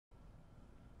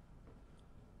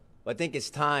I think it's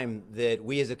time that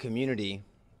we as a community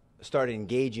started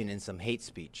engaging in some hate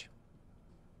speech.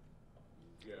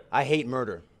 Yeah. I hate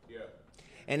murder. Yeah.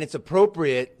 And it's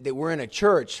appropriate that we're in a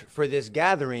church for this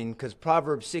gathering because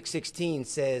Proverbs 6:16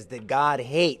 says that God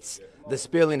hates the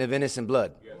spilling of innocent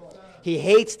blood. Yes. He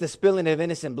hates the spilling of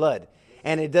innocent blood.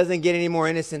 And it doesn't get any more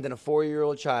innocent than a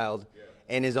 4-year-old child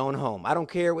in his own home. I don't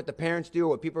care what the parents do or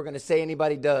what people are going to say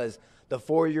anybody does. The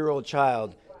 4-year-old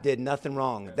child did nothing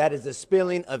wrong. That is the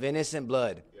spilling of innocent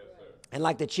blood. Yes, sir. And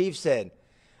like the chief said,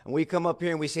 and we come up here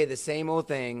and we say the same old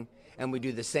thing and we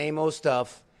do the same old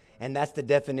stuff, and that's the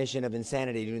definition of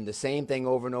insanity, doing the same thing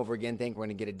over and over again, think we're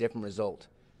going to get a different result.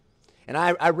 And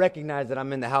I recognize that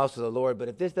I'm in the house of the Lord, but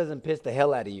if this doesn't piss the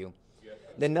hell out of you,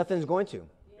 then nothing's going to.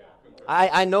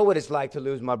 I know what it's like to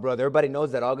lose my brother. Everybody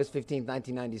knows that August 15th,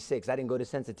 1996. I didn't go to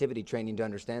sensitivity training to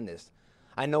understand this.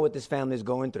 I know what this family is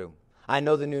going through. I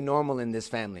know the new normal in this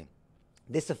family.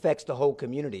 This affects the whole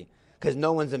community because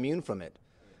no one's immune from it.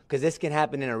 Because this can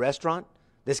happen in a restaurant.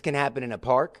 This can happen in a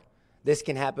park. This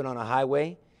can happen on a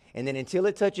highway. And then until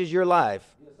it touches your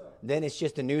life, then it's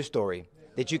just a news story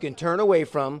that you can turn away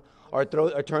from or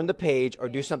turn the page or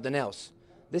do something else.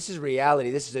 This is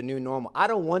reality. This is a new normal. I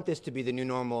don't want this to be the new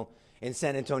normal in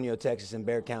San Antonio, Texas, and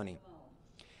Bexar County.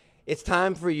 It's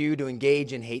time for you to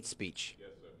engage in hate speech. Yes,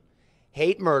 sir.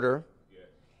 Hate murder,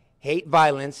 hate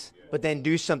violence, but then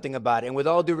do something about it. And with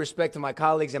all due respect to my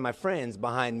colleagues and my friends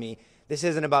behind me, this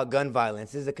isn't about gun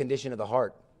violence. This is a condition of the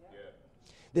heart.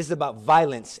 This is about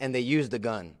violence, and they use the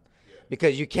gun.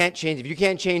 Because you can't change, if you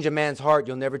can't change a man's heart,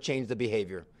 you'll never change the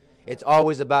behavior. It's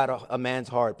always about a man's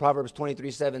heart. Proverbs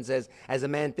 23:7 says, as a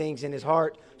man thinks in his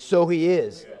heart, so he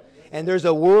is. And there's a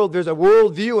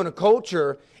worldview and a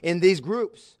culture in these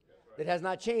groups that has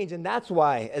not changed. And that's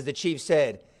why, as the chief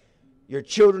said, your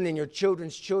children and your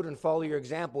children's children follow your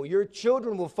example. Your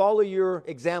children will follow your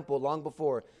example long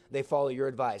before they follow your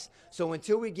advice. So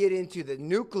until we get into the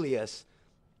nucleus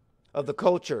of the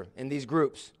culture in these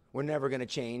groups, we're never going to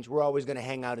change. We're always going to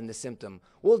hang out in the symptom.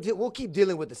 We'll keep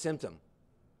dealing with the symptom.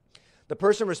 The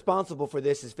person responsible for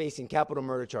this is facing capital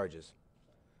murder charges.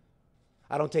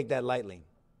 I don't take that lightly.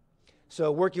 So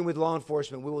working with law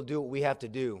enforcement, we will do what we have to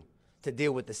do to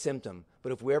deal with the symptom.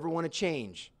 But if we ever want to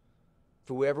change, if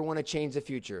we ever want to change the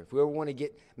future, if we ever want to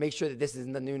make sure that this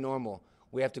isn't the new normal,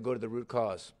 we have to go to the root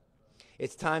cause.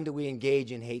 It's time that we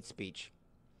engage in hate speech,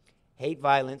 hate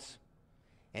violence,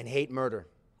 and hate murder.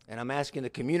 And I'm asking the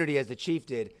community, as the chief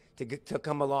did, to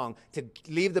come along, to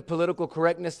leave the political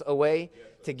correctness away,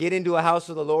 to get into a house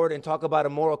of the Lord and talk about a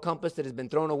moral compass that has been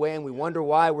thrown away, and we wonder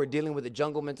why we're dealing with a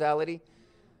jungle mentality.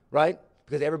 Right?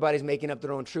 Because everybody's making up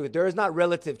their own truth. There is not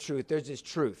relative truth. There's just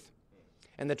truth.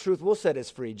 And the truth will set us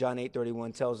free, John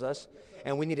 8:31 tells us.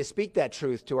 And we need to speak that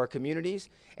truth to our communities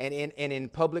and in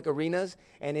public arenas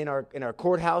and in our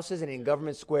courthouses and in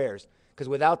government squares. Because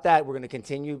without that, we're going to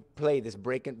continue to play this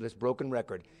broken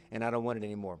record. And I don't want it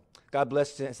anymore. God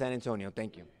bless San Antonio.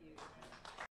 Thank you.